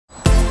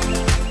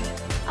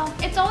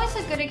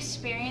was a good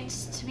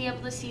experience to be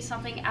able to see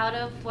something out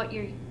of what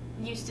you're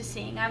used to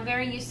seeing. I'm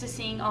very used to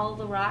seeing all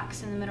the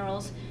rocks and the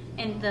minerals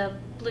in the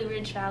Blue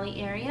Ridge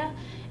Valley area,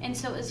 and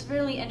so it was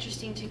really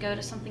interesting to go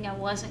to something I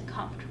wasn't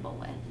comfortable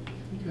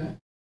with. Okay.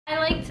 I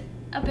liked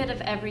a bit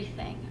of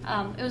everything.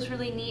 It was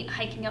really neat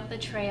hiking up the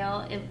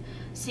trail, it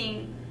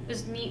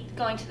was neat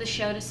going to the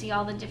show to see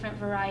all the different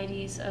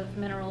varieties of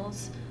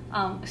minerals,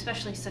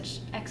 especially such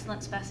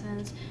excellent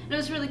specimens. And it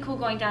was really cool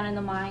going down in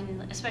the mine,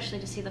 and especially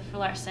to see the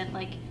fluorescent,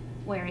 like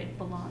where it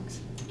belongs.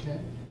 Okay.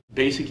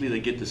 Basically, they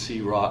get to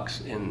see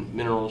rocks and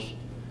minerals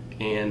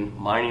and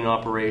mining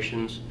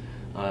operations.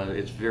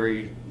 It's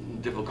very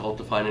difficult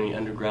to find any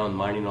underground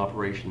mining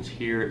operations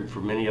here, and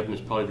for many of them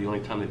it's probably the only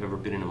time they've ever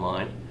been in a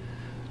mine.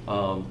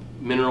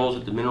 Minerals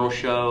at the mineral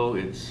show,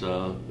 it's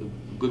a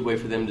good way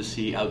for them to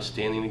see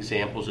outstanding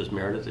examples, as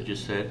Meredith had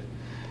just said,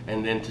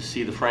 and then to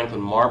see the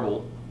Franklin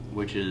marble,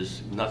 which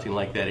is nothing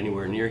like that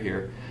anywhere near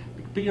here.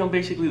 But, you know,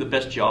 basically the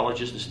best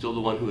geologist is still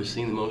the one who has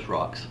seen the most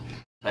rocks,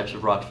 types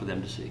of rocks for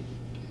them to see.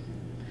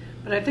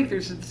 But I think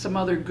there's some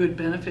other good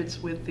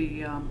benefits with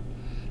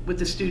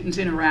the students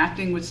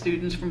interacting with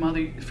students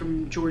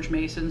from George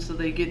Mason, so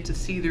they get to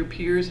see their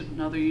peers at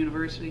another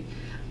university,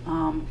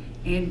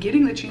 and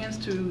getting the chance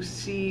to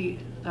see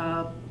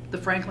the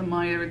Franklin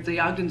mine or the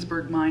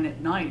Ogdensburg mine at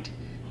night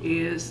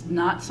is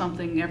not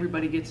something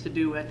everybody gets to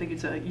do. I think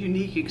it's a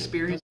unique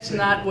experience. It's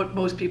not what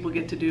most people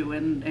get to do,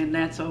 and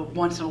that's a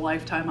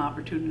once-in-a-lifetime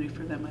opportunity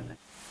for them, I think.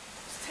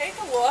 Just take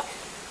a look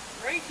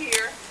right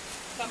here,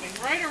 coming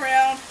right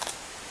around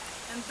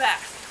and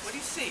back. What do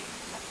you see?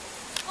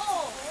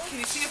 Oh. Can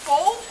you see a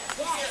fold?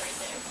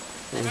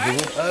 Yes.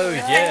 Right? Oh,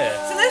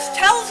 yeah. So this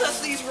tells us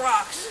these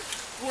rocks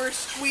were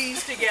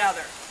squeezed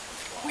together.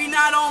 We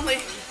not only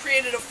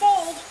created a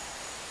fold,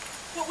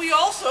 but we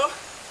also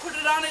put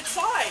it on its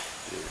side.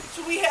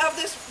 So we have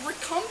this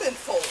recumbent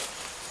fold.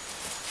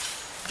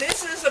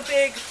 This is a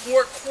big,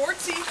 more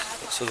quartzy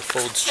So the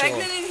fold's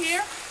segment showing. in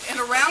here, and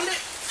around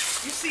it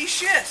you see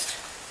schist.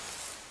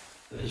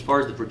 As far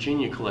as the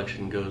Virginia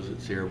collection goes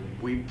that's here,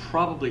 we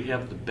probably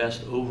have the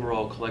best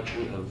overall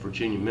collection of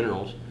Virginia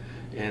minerals,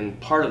 and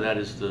part of that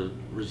is the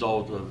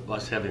result of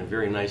us having a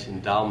very nice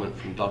endowment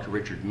from Dr.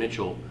 Richard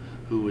Mitchell,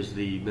 who was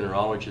the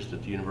mineralogist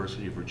at the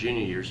University of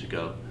Virginia years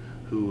ago,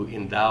 who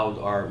endowed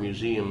our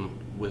museum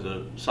with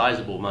a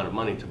sizable amount of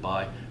money to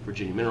buy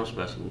Virginia mineral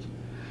specimens.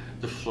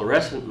 The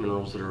fluorescent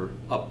minerals that are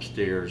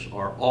upstairs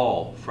are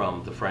all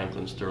from the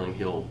Franklin Sterling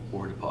Hill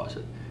ore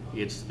deposit.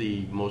 It's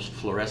the most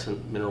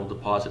fluorescent mineral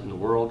deposit in the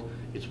world.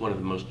 It's one of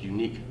the most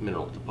unique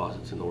mineral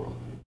deposits in the world.